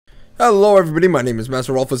Hello everybody, my name is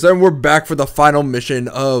Masterofroflness and we're back for the final mission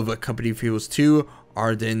of Company of Heroes 2,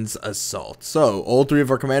 Ardennes Assault. So, all three of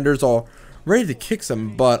our commanders are ready to kick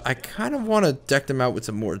some butt. I kind of want to deck them out with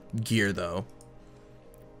some more gear though,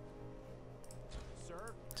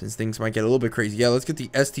 since things might get a little bit crazy. Yeah, let's get the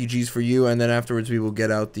STGs for you, and then afterwards we will get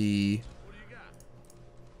out the...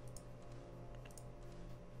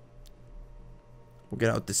 We'll get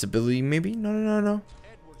out disability, maybe? No.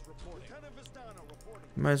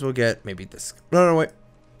 Might as well get maybe this. No, wait.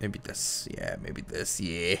 Maybe this. Yeah, maybe this.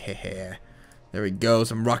 Yeah. There we go.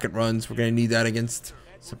 Some rocket runs. We're going to need that against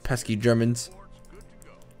some pesky Germans.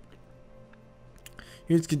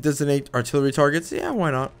 Units can designate artillery targets. Yeah,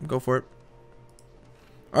 why not? Go for it.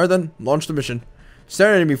 Alright then. Launch the mission.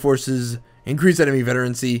 Standard enemy forces. Increase enemy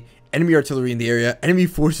veterancy. Enemy artillery in the area. Enemy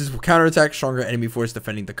forces will counterattack stronger enemy force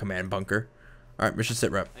defending the command bunker. Alright, mission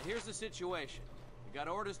sit rep. Now here's the situation. We got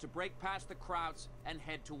orders to break past the Krauts and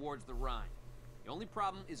head towards the Rhine. The only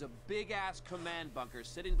problem is a big-ass command bunker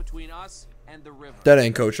sitting between us and the river. That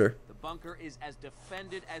ain't kosher. The bunker is as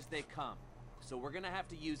defended as they come, so we're gonna have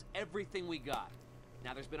to use everything we got.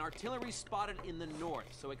 Now there's been artillery spotted in the north,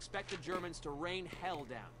 so expect the Germans to rain hell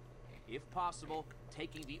down. If possible,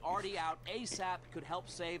 taking the Ardy out ASAP could help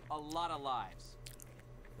save a lot of lives.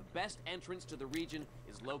 The best entrance to the region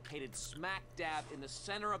is located smack dab in the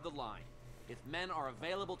center of the line. If men are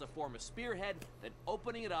available to form a spearhead, then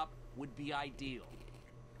opening it up would be ideal.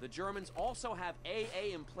 The Germans also have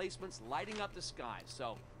AA emplacements lighting up the skies,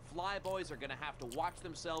 so flyboys are gonna have to watch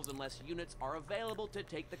themselves unless units are available to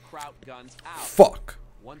take the Kraut guns out. Fuck.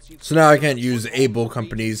 So now I can't use Able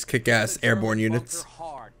Company's kick-ass airborne units.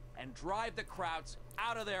 Hard and drive the Krauts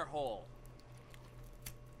out of their hole.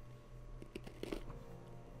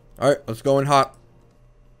 Alright, let's go in hot.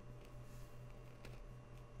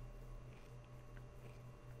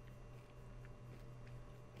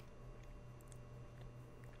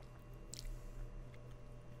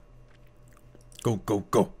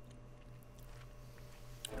 Go.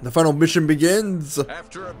 The final mission begins.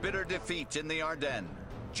 After a bitter defeat in the Ardennes,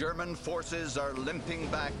 German forces are limping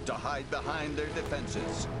back to hide behind their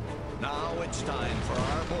defenses. Now it's time for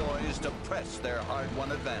our boys to press their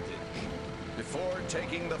hard-won advantage. Before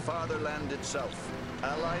taking the fatherland itself,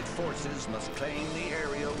 Allied forces must claim the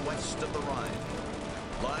area west of the Rhine.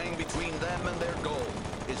 Lying between them and their goal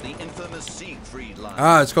is the infamous Siegfried Line.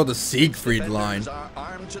 Ah, it's called the Siegfried Line. Are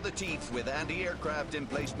armed to the teeth with anti-aircraft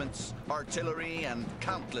emplacements, artillery, and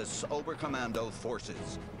countless Oberkommando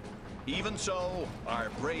forces. Even so,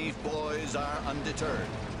 our brave boys are undeterred,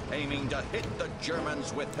 aiming to hit the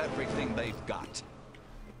Germans with everything they've got.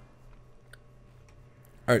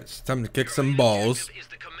 Alright, it's time to kick some balls. Is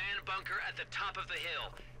the command bunker at the top of the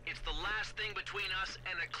hill. It's the last thing between us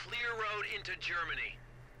and a clear road into Germany.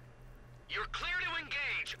 You're clear to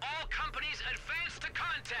engage. All companies advance to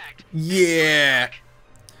contact. Yeah.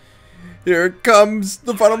 Here it comes,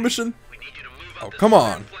 the final mission. We need you to move Oh, up come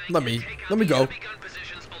on. Let me go.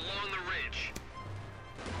 Positions along the ridge.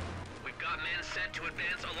 We've got men set to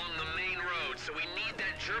advance along the main road, so we need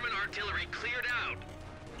that German artillery cleared out.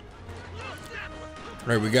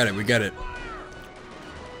 Right, we got it.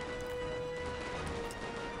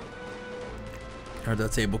 Alright,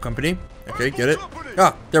 that's Able Company. Okay, get it.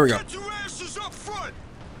 Ah, there we go.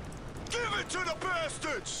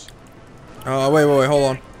 Wait, hold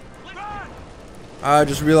on. I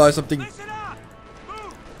just realized something.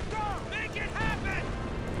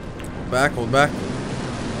 Hold back.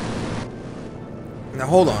 Now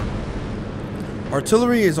hold on.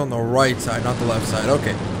 Artillery is on the right side, not the left side.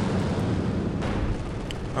 Okay,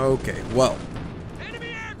 well.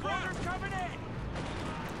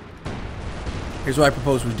 Here's what I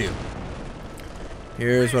propose we do.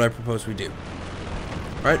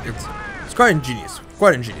 Right? It's quite ingenious.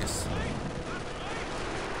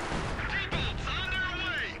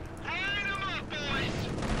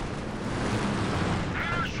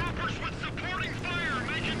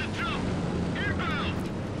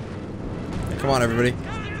 Come on, everybody.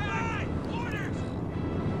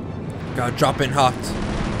 Gotta drop in hot.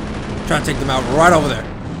 Try to take them out right over there.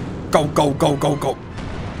 Go.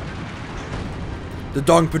 The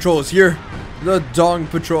Dong Patrol is here.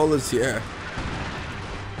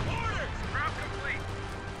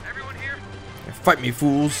 Fight me,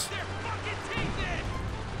 fools.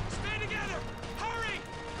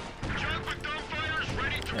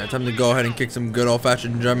 Yeah, time to go ahead and kick some good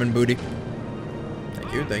old-fashioned German booty.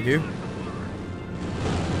 Thank you.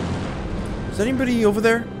 Is anybody over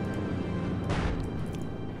there?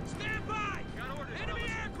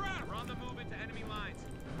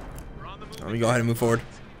 Let me go ahead and move forward.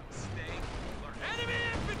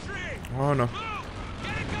 Oh no.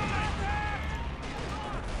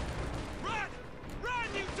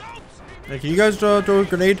 Hey, can you guys throw a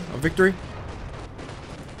grenade of victory?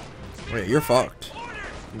 Wait, you're fucked.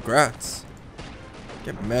 Congrats.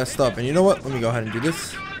 Get messed up. And you know what? Let me go ahead and do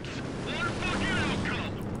this.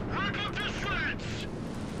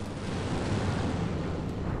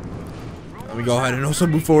 Let me go ahead and also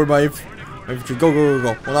move forward my infantry. Go, go,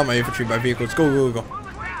 go, go. Well, not my infantry, my vehicles. Go, go, go, go.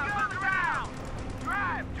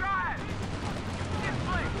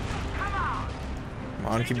 Come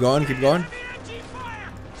on, keep going, keep going.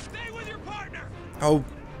 Oh,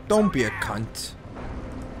 don't be a cunt.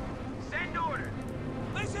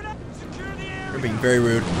 You're being very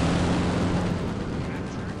rude.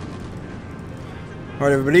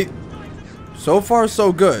 Alright, everybody. So far,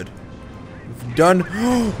 so good. We've done.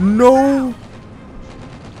 No!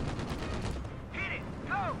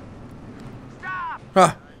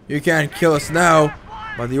 Huh. You can't kill us now.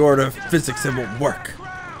 By the order of physics, it won't work.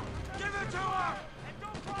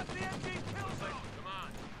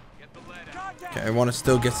 Okay, I want to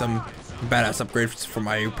still get some badass upgrades for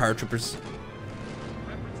my paratroopers.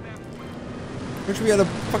 Wish we had a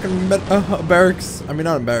fucking barracks. I mean,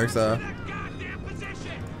 not a barracks. Oh,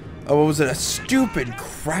 what was it? A stupid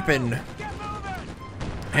crappin'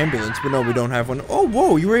 ambulance. But no, we don't have one. Oh,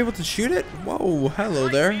 whoa! You were able to shoot it? Whoa! Hello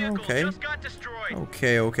there. Okay.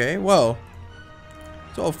 Okay. Okay. Well,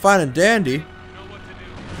 it's all fine and dandy.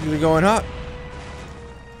 It's really going hot.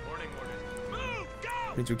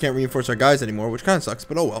 Means we can't reinforce our guys anymore, which kind of sucks.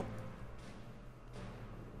 But oh well.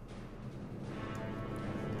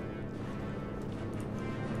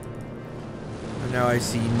 Now I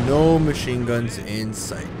see no machine guns in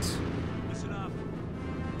sight. Listen up.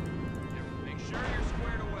 Make sure you're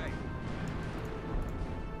squared away.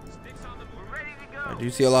 Sticks on the move. We're ready to go. I do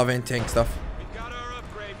see a lot of anti-tank stuff. We got our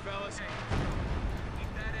upgrade, fellas. Keep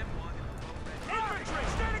that M1. Infantry,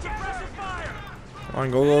 standing aggressive fire. Come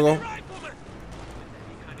on, go, go, go.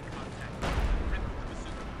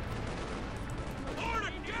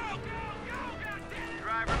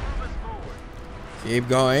 Driver, move us forward. Keep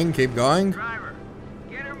going, keep going. Driver,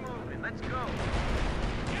 get her moving. Let's go.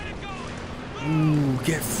 Get it going. Ooh,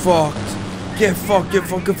 get fucked. Get fucked, get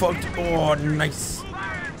fucked, get fucked. Oh, nice.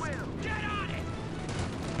 Fire at will. Get on it.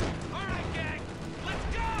 All right, gang. Let's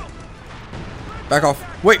go. Back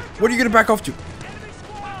off. Wait, what are you gonna back off to? Enemy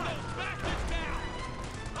squad. Back this down.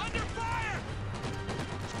 Under fire.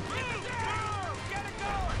 Move. Get it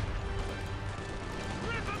going.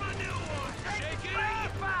 Rip him a new one. Shake it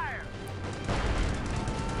up. Fire.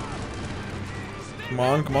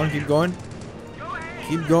 Come on, keep going.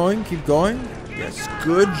 Keep going, keep going. Yes,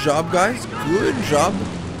 good job, guys. Good job.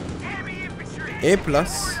 A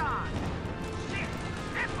plus.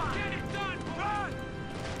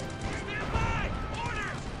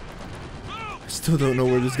 I still don't know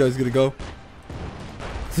where this guy's gonna go.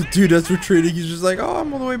 The dude that's retreating, he's just like, oh,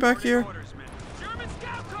 I'm all the way back here.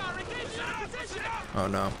 Oh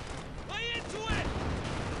no.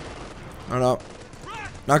 Oh no.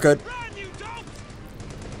 Not good.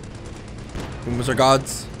 Boom was our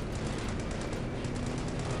gods.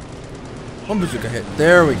 One bazooka hit.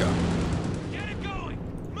 There we go.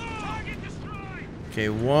 Okay,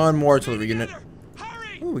 one more artillery unit.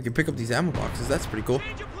 Oh, we can pick up these ammo boxes. That's pretty cool.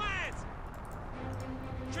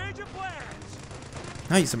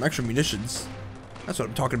 Nice, some extra munitions. That's what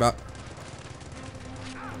I'm talking about.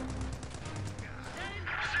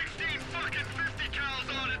 16 fucking 50 cals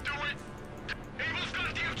ought to do it. Abel's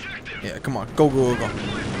got the objective. Yeah, come on. Go, go, go, go.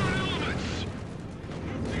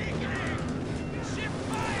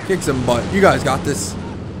 Kick some butt. You guys got this.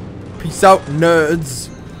 Peace out, nerds.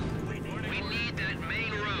 We need that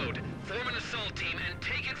main road. Form an assault team and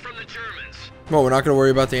take it from the Germans. Well, we're not going to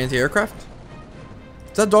worry about the anti-aircraft?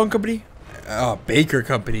 Is that Dawn Company? Oh, Baker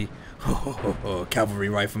Company. Cavalry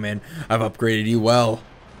rifleman. I've upgraded you well.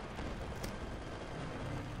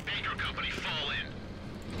 Baker Company, fall in.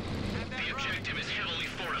 The objective is heavily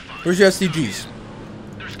fortified. Where's your SDGs?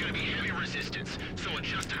 There's going to be heavy resistance, so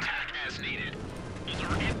adjust attack as needed.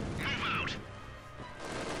 Alert it, move out.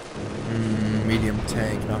 Medium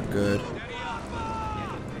tank, not good.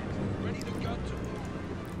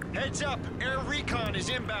 Heads up, air recon is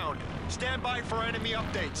inbound. Stand by for enemy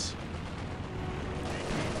updates.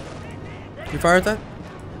 You fired that?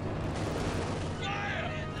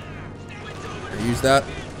 I use that.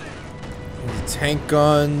 Tank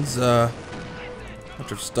guns,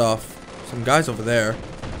 bunch of stuff. Some guys over there.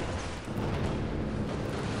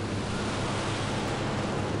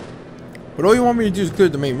 But all you want me to do is clear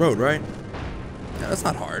the main road, right? Yeah, that's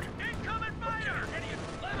not hard.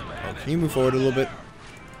 Oh, can you move forward a little bit?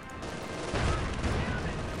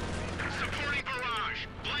 Supporting barrage.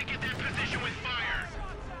 Blanket that position with fire.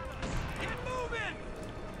 Get moving.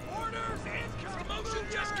 Orders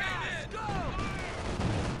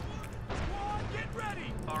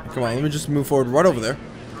Come on, let me just move forward right over there.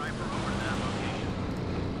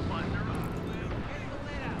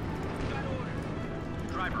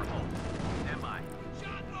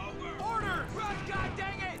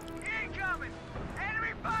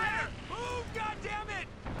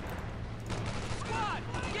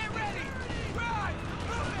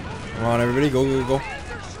 Come on, everybody, go, go, go.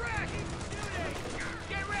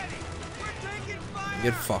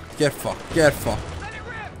 Get fucked, get fucked, get fucked.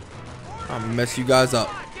 I'm gonna mess you guys up.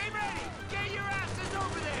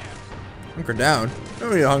 Hunker down?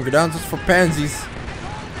 Don't need to hunker down, just for pansies.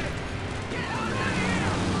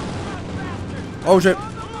 Oh shit.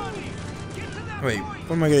 Wait,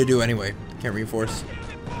 what am I gonna do anyway? Can't reinforce.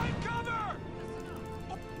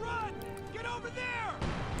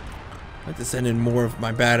 I'd like to send in more of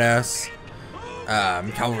my badass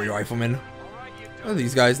cavalry riflemen. Look at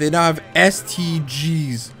these guys. They now have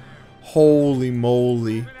STGs. Holy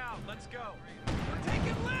moly.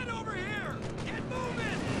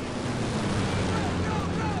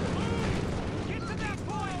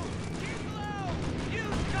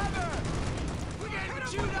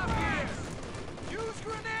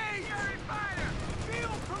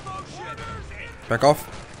 Back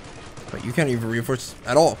off. Wait, you can't even reinforce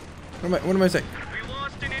at all. What am I saying?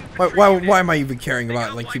 Why am I even caring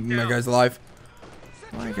about like keeping my guys alive?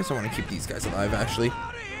 Well, I guess I want to keep these guys alive actually.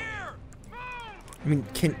 I mean,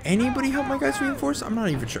 can anybody help my guys reinforce? I'm not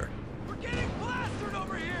even sure.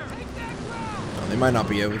 Oh, they might not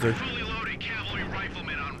be able to.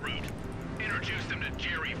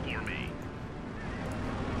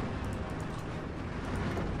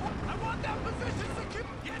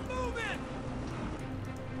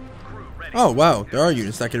 Oh wow, there are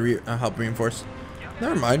units that can help reinforce.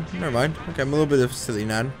 Never mind, never mind. Okay, I'm a little bit of a silly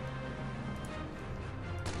nan.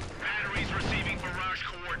 Batteries receiving barrage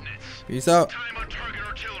coordinates. Peace out. Time on target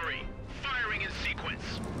artillery. Firing in sequence.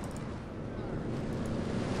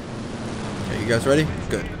 Okay, you guys ready?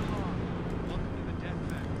 Good.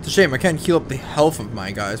 It's a shame I can't heal up the health of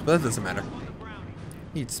my guys, but that doesn't matter.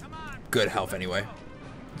 Needs good health anyway.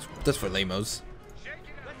 That's for lamos.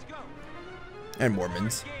 And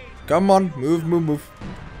Mormons. Come on, move, move, move.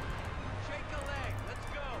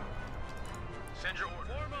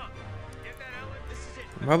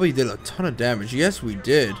 Probably did a ton of damage. Yes, we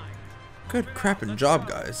did. Good crapping job,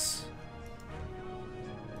 guys.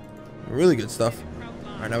 Really good stuff.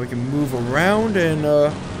 Alright, now we can move around and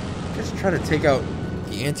just try to take out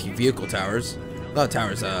the anti-vehicle towers. Not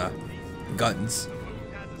towers, guns.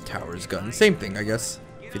 Towers, guns. Same thing, I guess,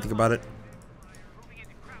 if you think about it.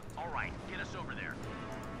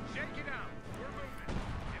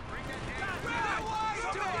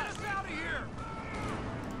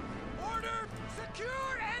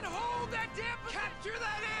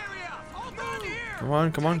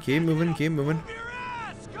 Come on, keep moving, keep moving.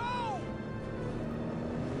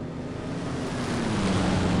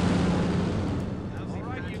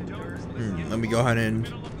 Let me go ahead and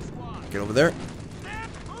get over there.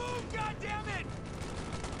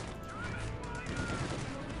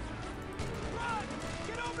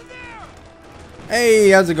 Hey,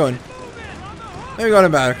 how's it going? Let me go ahead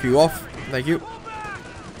and back you off. Thank you.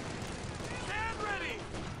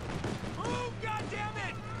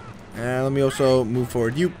 And let me also move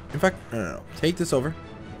forward. You, in fact, no. Take this over.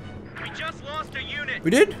 We just lost a unit. We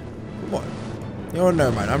did? What? You know what?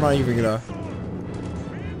 Never mind. I'm not even gonna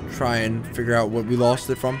try and figure out what we lost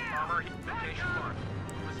it from.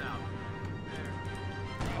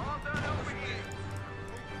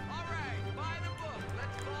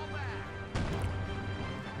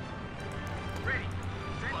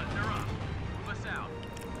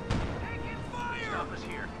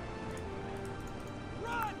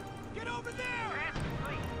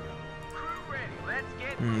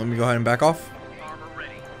 Let me go ahead and back off.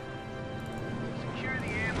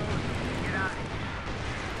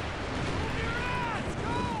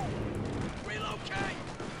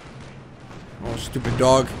 Oh, stupid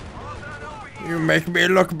dog. You make me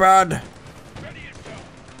look bad.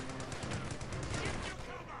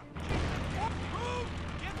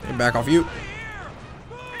 Get back off you.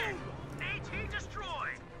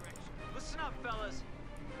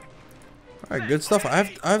 Alright, good stuff. I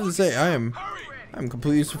have to say, I'm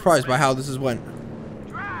completely surprised by how this has went.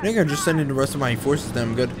 I think I'm just sending the rest of my forces then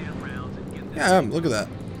I'm good. Yeah, look at that.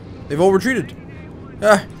 They've all retreated.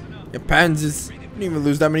 Ah, your pansies. Didn't even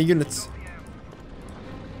lose that many units.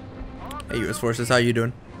 Hey, US forces, how you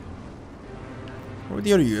doing? What are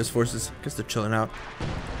the other US forces? Guess they're chilling out.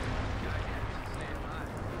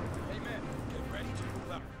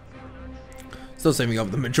 Still saving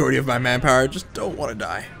up the majority of my manpower. Just don't want to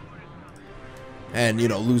die. And, you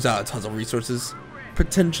know, lose out tons of resources.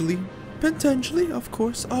 Potentially. Potentially, of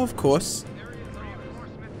course, of course.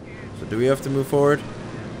 So do we have to move forward?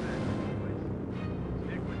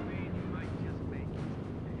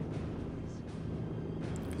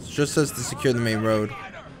 It just says to secure the main road.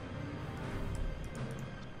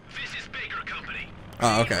 This is Baker Company.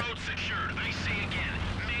 Oh, okay. Road secured. I say again,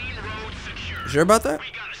 main road secured. You sure about that? We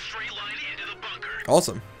got a straight line into the bunker.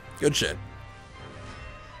 Awesome. Good shit.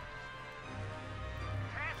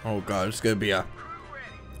 Oh god, it's gonna be a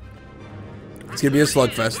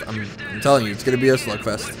slugfest. I'm telling you, it's gonna be a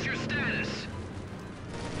slugfest. What's your status?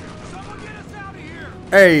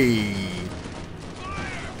 Hey!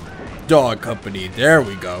 Dog company, there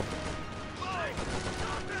we go.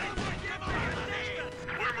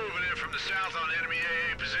 We're moving in from the south on enemy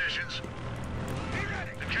AA positions.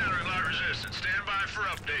 Encountering light resistance. Stand by for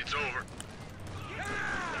updates. Over.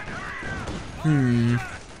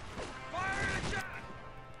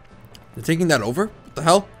 They're taking that over? What the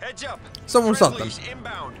hell? Heads up. Someone stop them. Friendlies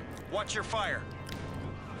inbound. Watch your fire.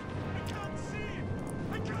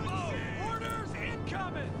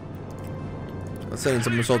 Let's send in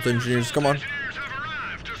some assault engineers. Come on. Engineers have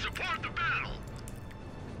arrived to support the battle.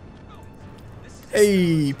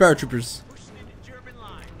 Hey, paratroopers.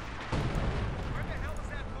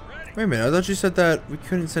 Wait a minute, I thought you said that we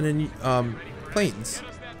couldn't send any planes.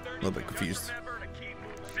 A little bit confused.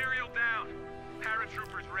 Serial down.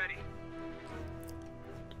 Paratroopers ready.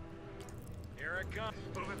 Here it comes.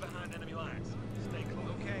 Moving behind enemy lines. Stay close.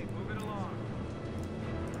 Okay, move it along.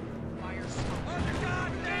 Fire smoke.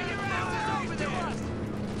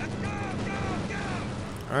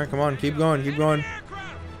 Alright, come on, keep going, keep going.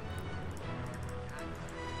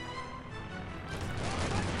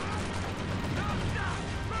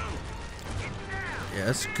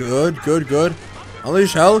 Yes, good, good, good.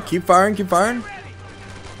 Unleash hell, keep firing, keep firing.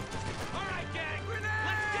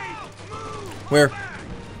 Where?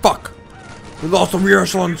 Fuck! We lost the rear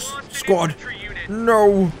echelon squad.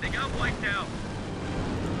 No!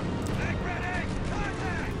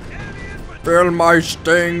 Feel my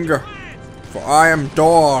sting, for I am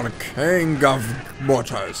Dawn, king of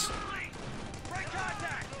mortars.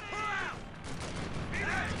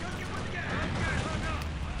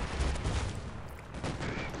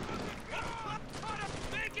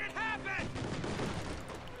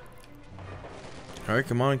 Alright,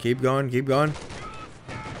 come on, keep going, keep going.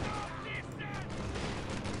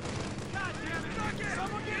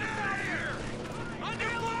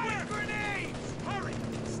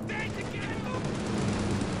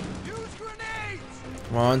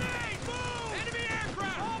 Come on.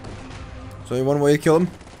 There's only one way to kill him.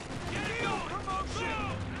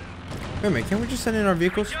 Wait a minute, can't we just send in our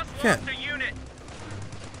vehicles? Can't.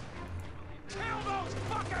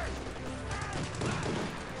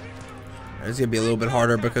 It's gonna be a little bit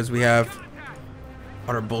harder because we have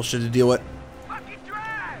other bullshit to deal with.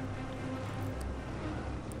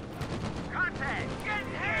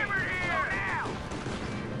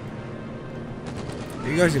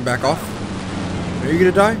 You guys can back off. Are you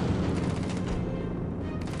gonna die?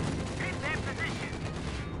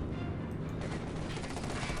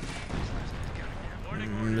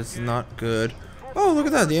 This is not good. Oh, look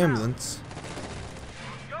at that, the ambulance.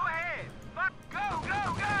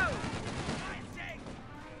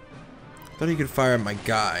 I thought he could fire at my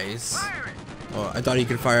guys. Oh, I thought he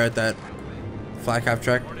could fire at that flak half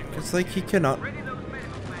track. It's like he cannot.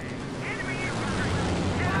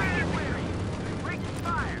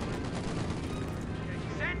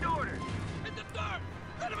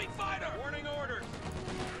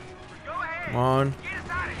 Come on.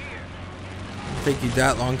 It'll take you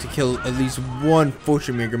that long to kill at least one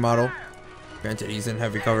Fallschirmjäger model. Granted, he's in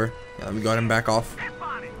heavy cover. Yeah, let me go ahead and back off.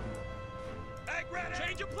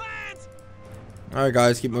 Alright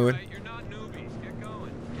guys, keep moving.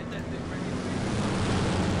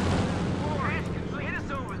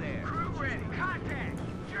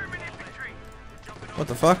 What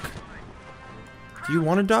the fuck? Do you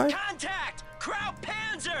want to die? Contact! Kraut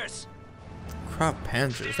Panzers! Kraut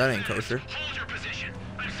Panzers, that ain't kosher. Hold your position.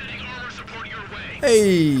 I'm sending armor support your way.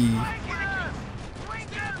 Hey!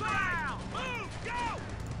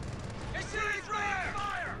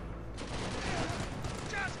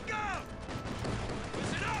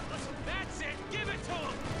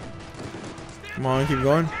 Come on, keep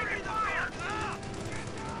going.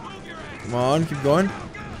 Come on, keep going.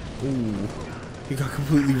 Ooh, he got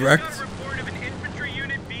completely wrecked.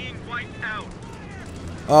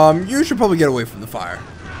 You should probably get away from the fire.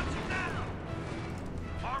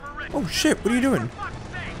 Oh shit, what are you doing?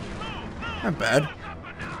 Not bad.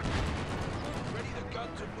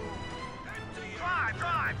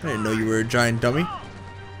 I didn't know you were a giant dummy.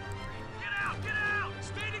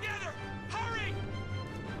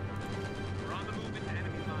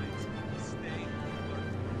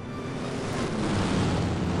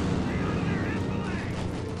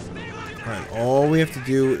 Alright, all we have to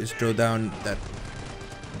do is drill down that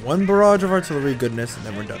one barrage of artillery goodness, and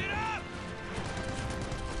then we're done.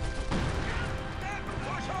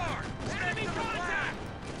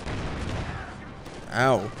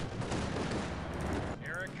 Ow.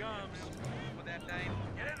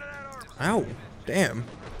 Ow. Damn.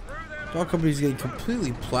 Dog company's getting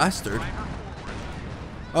completely plastered.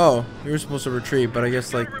 Oh, you were supposed to retreat, but I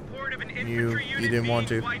guess like you didn't want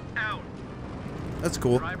to. That's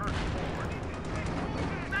cool.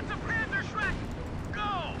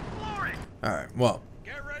 Alright, well.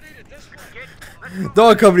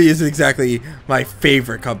 Dog company isn't exactly my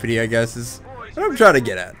favorite company, I guess, is what I'm trying to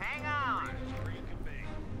get at.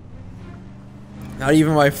 Not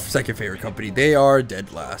even my second favorite company. They are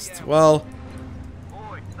dead last. Well,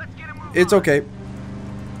 it's okay.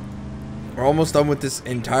 We're almost done with this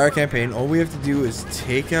entire campaign. All we have to do is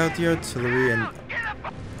take out the artillery and...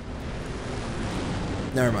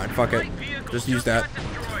 Never mind, fuck it. Just use that.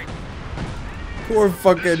 Poor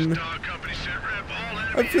fucking...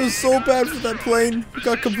 I feel so bad for that plane. It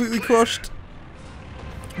got completely crushed.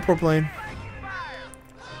 Poor plane.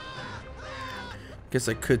 Guess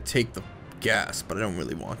I could take the gas, but I don't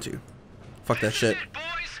really want to. Fuck that shit.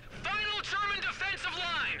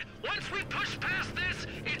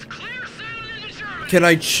 Can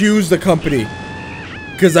I choose the company?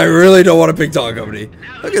 Because I really don't want to pick Dog Company.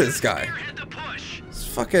 Look at this guy. It's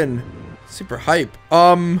fucking super hype.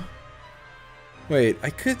 Wait, I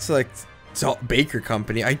could select Baker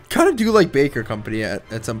Company. I kind of do like Baker Company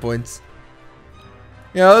at some points.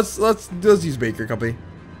 Yeah, let's use Baker Company.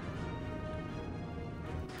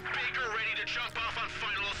 Baker ready to jump off on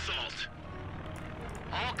final assault.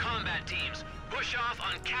 All combat teams, push off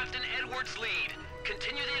on Captain Edwards' lead.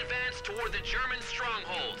 Continue the advance toward the German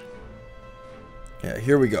stronghold. Yeah,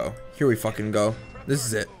 here we go. Here we fucking go. This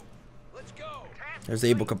is it. There's the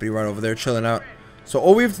Able Company right over there chilling out. So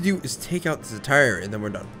all we have to do is take out this entire area and then we're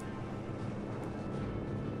done.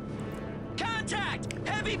 Contact!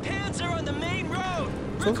 Heavy panzer on the main road!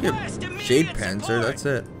 So Jade Panzer, that's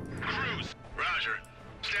it. Cruz, Roger.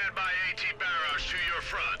 Stand by AT barrage to your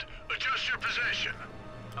front. Adjust your position.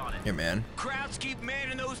 Yeah, man. Crowds keep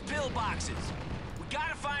manning those pillboxes. We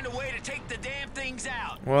gotta find a way to take the damn things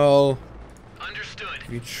out. Well, Understood.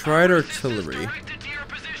 we tried artillery. Directed to your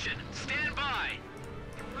position. Stand by.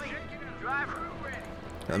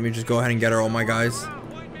 Let me just go ahead and get her, all my guys.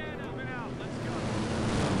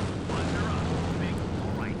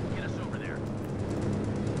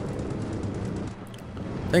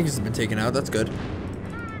 Tanks has been taken out. That's good.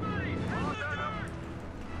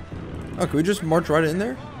 Oh, can we just march right in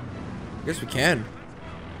there? I guess we can.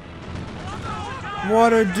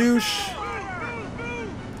 What a douche.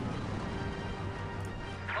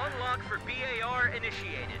 Unlock for BAR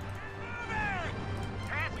initiated.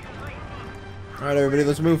 Alright, everybody,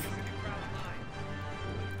 let's move.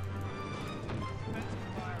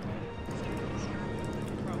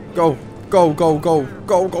 Go, go, go, go,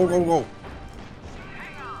 go, go, go, go.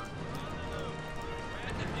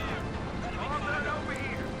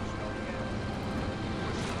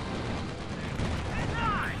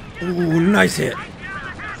 Ooh, nice hit.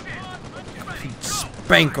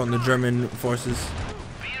 Spank on the German forces.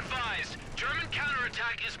 Be advised, German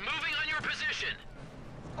counterattack is moving on your position.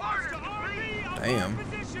 Damn.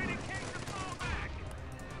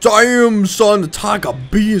 Damn, son, the Tiger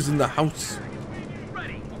B is in the house.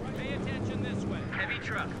 Heavy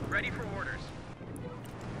truck, ready for orders.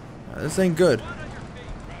 This ain't good.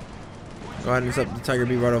 Go ahead and set up the Tiger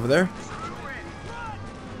B right over there.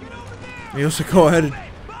 You also go ahead and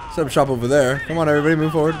set up shop over there. Come on, everybody,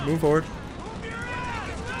 move forward, move forward.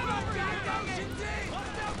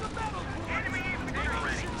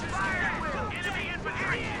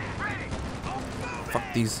 Fuck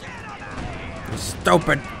these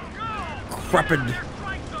stupid, crapid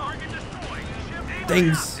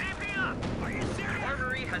things.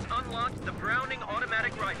 Armory has unlocked the Browning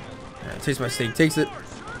automatic rifle. Yeah, taste my steak, takes it.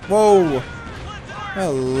 Whoa.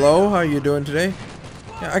 Hello, how you doing today?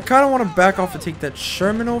 Yeah, I kind of want to back off and take that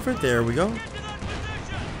Sherman over. There we go.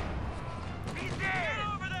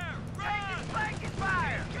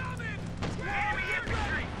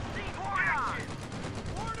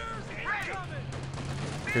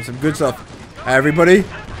 Here's some good stuff. Everybody,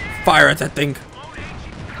 fire at that thing.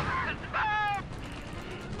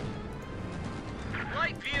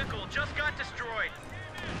 Light vehicle just got destroyed.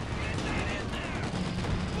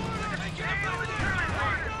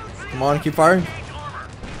 Come on, keep firing.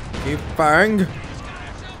 Keep firing. Get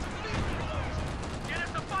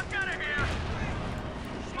us the fuck out of here.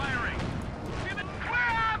 Firing.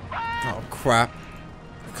 Oh crap.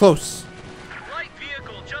 Close. Light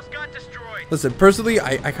vehicle just got destroyed. Listen, personally,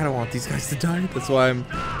 I kind of want these guys to die. That's why I'm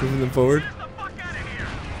moving them forward.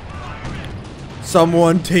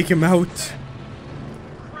 Someone take him out.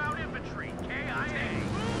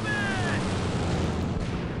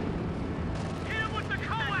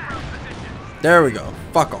 There we go.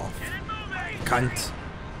 Fuck off. Cunt.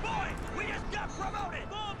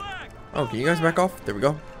 Oh, can you guys back off? There we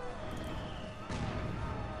go.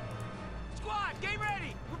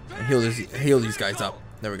 And heal these guys up.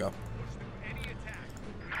 There we go.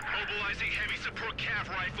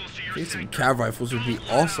 I think some cav rifles would be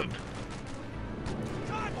awesome.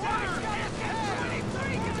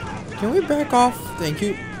 Can we back off? Thank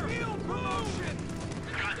you.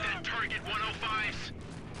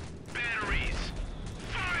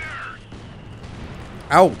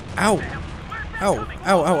 Ow, ow, ow, ow,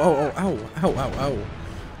 ow, ow, ow, ow, ow, ow.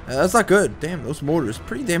 That's not good. Damn, those mortars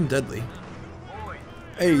pretty damn deadly.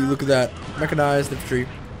 Hey, look at that. Mechanized infantry.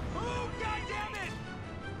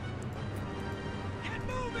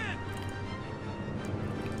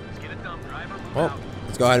 Well,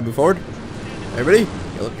 let's go ahead and move forward. Everybody,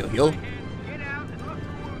 heal, heal, heal.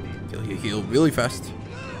 Heal, heal, heal really fast.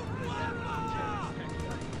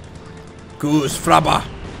 Goose Frabba.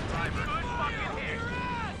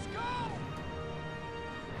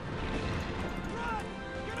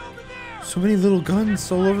 So many little guns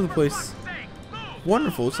all over the place.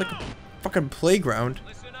 Wonderful. It's like a fucking playground.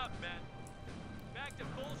 Listen up, men. Back to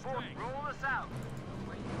full strength. Roll us out.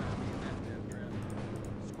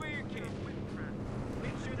 Square your kid.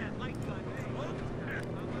 Make sure that light gun.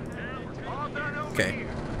 Okay,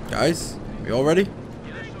 guys, we all ready?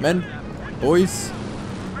 Men, boys,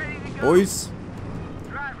 boys.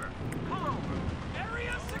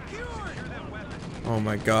 Oh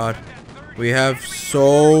my god. We have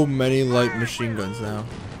so many light machine guns now.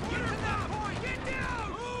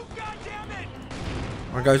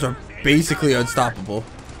 Our guys are basically unstoppable.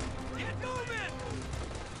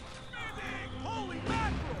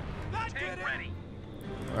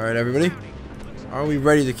 Alright, everybody. Are we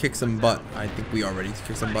ready to kick some butt? I think we are ready to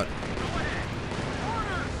kick some butt.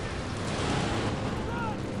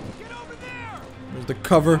 There's the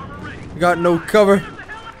cover. We got no cover.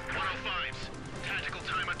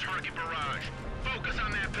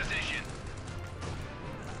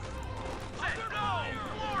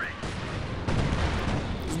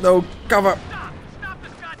 No cover.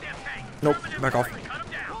 Nope, back off.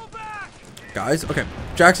 Guys, okay.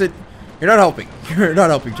 Jackson, you're not helping. You're not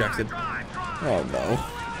helping, Jackson. Oh no.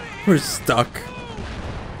 We're stuck.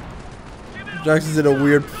 Jackson's in a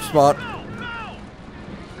weird spot.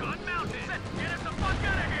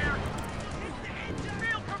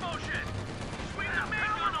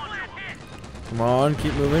 Come on,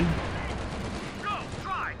 keep moving.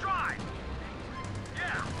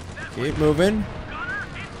 Keep moving.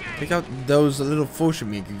 Take out those little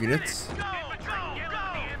Foshamiga units.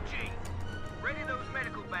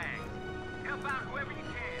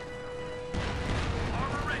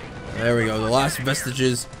 There we go. The last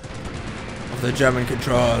vestiges of the German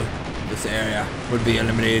control of this area would be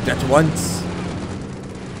eliminated at once.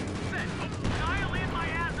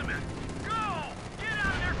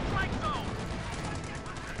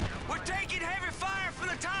 We're taking heavy fire from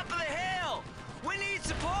the top of the hill. We need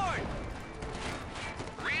support.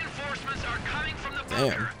 Reinforcements are coming from the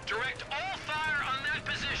bunker. Direct all fire on that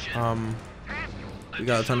position. We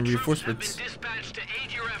got a ton of reinforcements. Dispatched to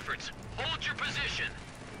aid your efforts. Hold your position.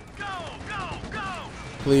 Go, go, go.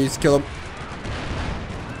 Please kill him.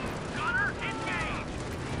 Gunner, engage.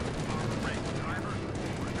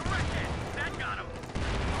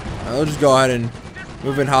 I'll just go ahead and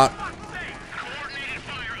move in hot. Coordinated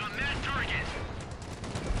fire on that target.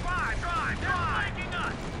 Drive.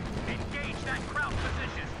 Engage that crowd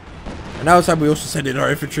position. And now it's time we also send in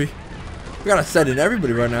our infantry. We gotta send in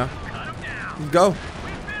everybody right now. Let's go.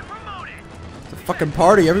 It's a fucking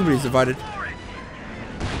party. Everybody's invited.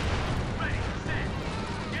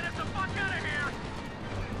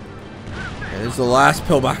 Okay, this is the last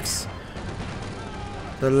pillbox.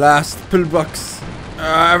 The last pillbox.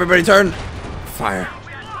 Everybody turn. Fire.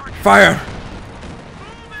 Fire.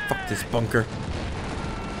 Fuck this bunker.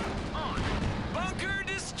 Bunker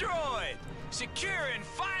destroyed. Securing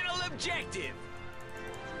final objective.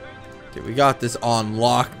 Okay, we got this on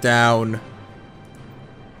lockdown.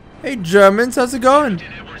 Hey Germans, how's it going?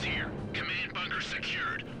 Edwards here. Command bunker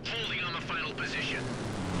secured. Holding on the final position.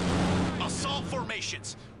 Assault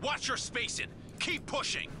formations. Watch your spacing. Keep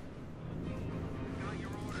pushing.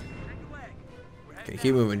 Okay,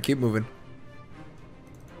 keep moving, keep moving.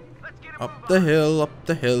 Up the hill, up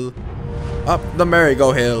the hill. Up the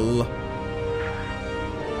merry-go hill.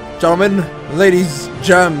 Gentlemen, ladies,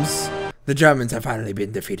 gems. The Germans have finally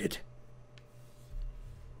been defeated.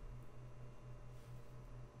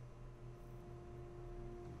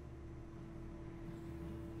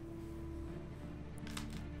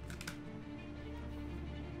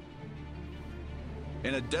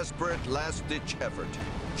 In a desperate last-ditch effort,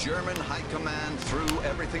 German High Command threw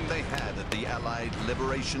everything they had at the Allied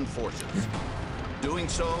liberation forces. Doing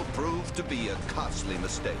so proved to be a costly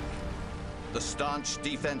mistake. The staunch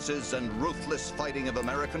defenses and ruthless fighting of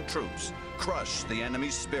American troops crushed the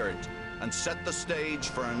enemy's spirit and set the stage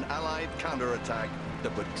for an Allied counterattack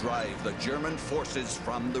that would drive the German forces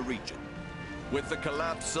from the region. With the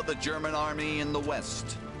collapse of the German army in the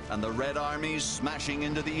west and the Red armies smashing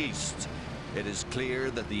into the east, it is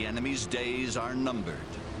clear that the enemy's days are numbered.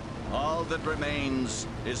 All that remains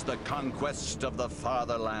is the conquest of the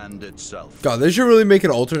fatherland itself. God, they should really make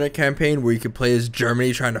an alternate campaign where you could play as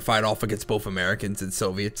Germany trying to fight off against both Americans and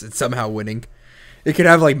Soviets and somehow winning. It could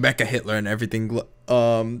have like Mecha Hitler and everything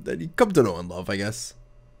that you come to know and love, I guess.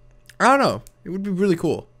 I don't know. It would be really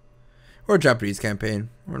cool. Or a Japanese campaign.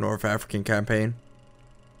 Or a North African campaign.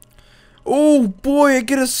 Oh boy, I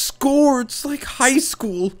get a score. It's like high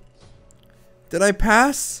school. Did I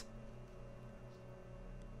pass?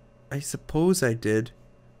 I suppose I did.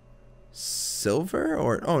 Silver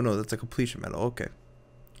or oh no, that's a completion medal. Okay.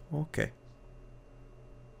 Okay.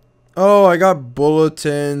 Oh, I got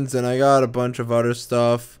bulletins and I got a bunch of other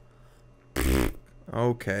stuff.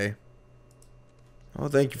 Okay. Oh,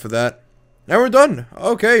 thank you for that. Now we're done.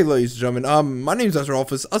 Okay, ladies and gentlemen. My name's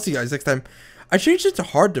Masterofroflness. I'll see you guys next time. I changed it to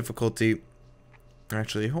hard difficulty.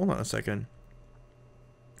 Actually, hold on a second.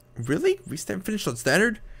 Really? We finished on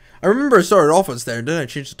standard? I remember I started off on standard, then I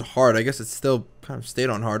changed it to hard. I guess it still kind of stayed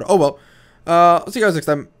on hard. Oh well. I'll see you guys next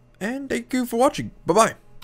time. And thank you for watching. Bye-bye.